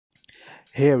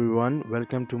Hey everyone,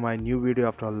 welcome to my new video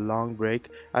after a long break.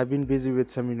 I've been busy with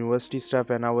some university stuff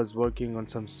and I was working on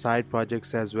some side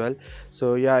projects as well.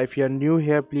 So yeah, if you're new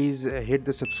here, please hit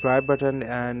the subscribe button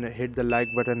and hit the like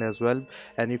button as well.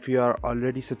 And if you are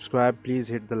already subscribed, please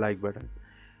hit the like button.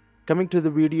 Coming to the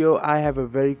video, I have a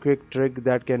very quick trick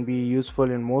that can be useful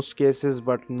in most cases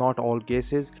but not all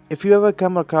cases. If you ever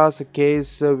come across a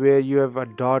case where you have a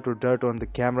dot or dirt on the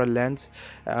camera lens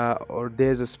or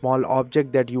there's a small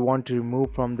object that you want to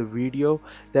remove from the video,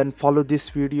 then follow this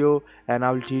video and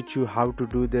I will teach you how to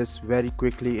do this very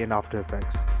quickly in After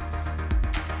Effects.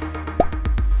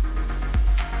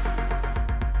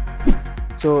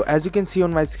 So as you can see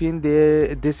on my screen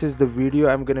there, this is the video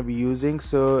I'm gonna be using.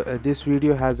 So this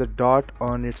video has a dot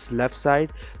on its left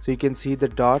side, so you can see the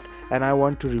dot, and I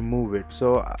want to remove it.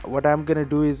 So what I'm gonna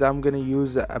do is I'm gonna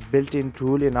use a built-in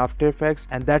tool in After Effects,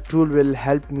 and that tool will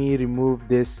help me remove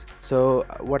this. So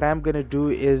what I'm gonna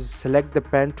do is select the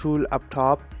pen tool up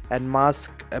top and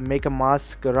make a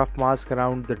rough mask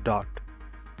around the dot.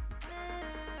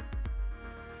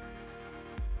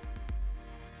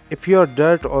 If your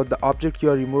dirt or the object you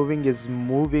are removing is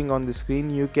moving on the screen,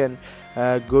 you can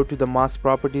go to the mask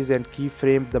properties and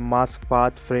keyframe the mask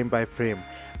path frame by frame.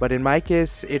 But in my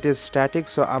case it is static,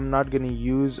 so I'm not going to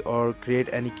use or create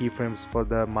any keyframes for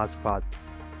the mask path.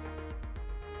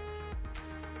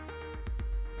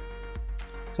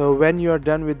 So when you are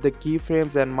done with the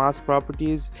keyframes and mask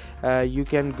properties, you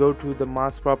can go to the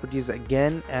mask properties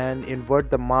again and invert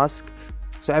the mask,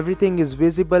 so everything is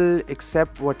visible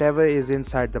except whatever is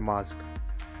inside the mask.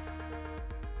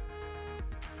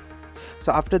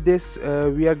 So after this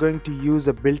we are going to use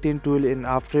a built-in tool in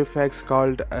After Effects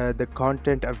called the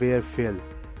Content Aware Fill.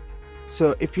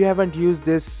 So if you haven't used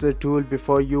this tool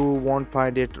before, you won't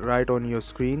find it right on your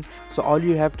screen. So all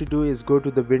you have to do is go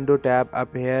to the window tab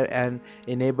up here and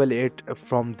enable it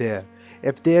from there.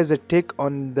 If there's a tick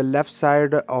on the left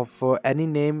side of any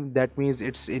name, that means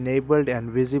it's enabled and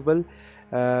visible.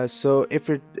 So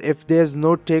if there's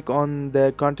no tick on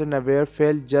the Content Aware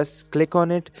Fill, just click on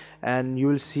it and you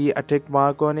will see a tick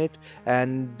mark on it,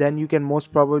 and then you can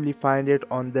most probably find it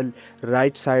on the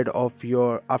right side of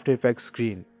your After Effects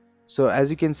screen. So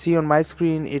as you can see on my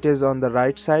screen, it is on the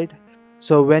right side.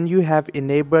 So when you have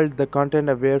enabled the Content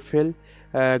Aware Fill,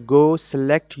 go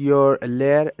select your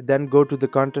layer, then go to the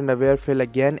Content Aware Fill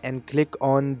again and click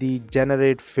on the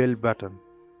Generate Fill button.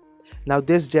 Now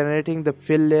this generating the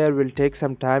fill layer will take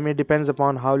some time. It depends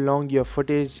upon how long your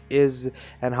footage is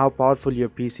and how powerful your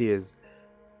PC is.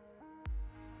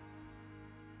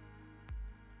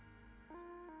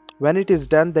 When it is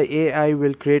done, the AI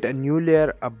will create a new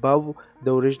layer above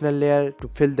the original layer to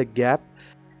fill the gap.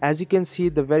 As you can see,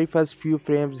 the very first few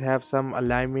frames have some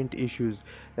alignment issues.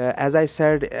 As I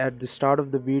said at the start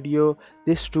of the video,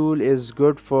 this tool is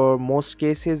good for most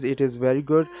cases. It is very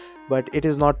good, but it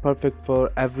is not perfect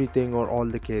for everything or all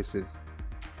the cases.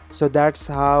 So that's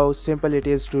how simple it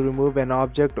is to remove an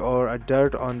object or a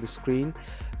dirt on the screen.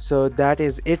 So that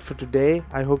is it for today.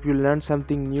 I hope you learned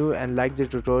something new and liked the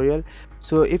tutorial.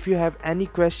 So if you have any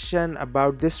question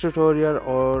about this tutorial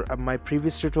or my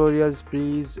previous tutorials,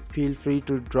 please feel free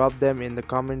to drop them in the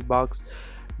comment box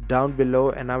down below,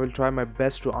 and I will try my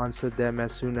best to answer them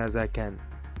as soon as I can.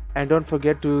 And don't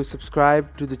forget to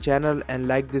subscribe to the channel and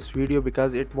like this video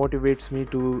because it motivates me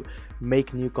to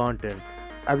make new content.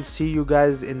 I will see you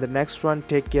guys in the next one.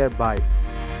 Take care. Bye.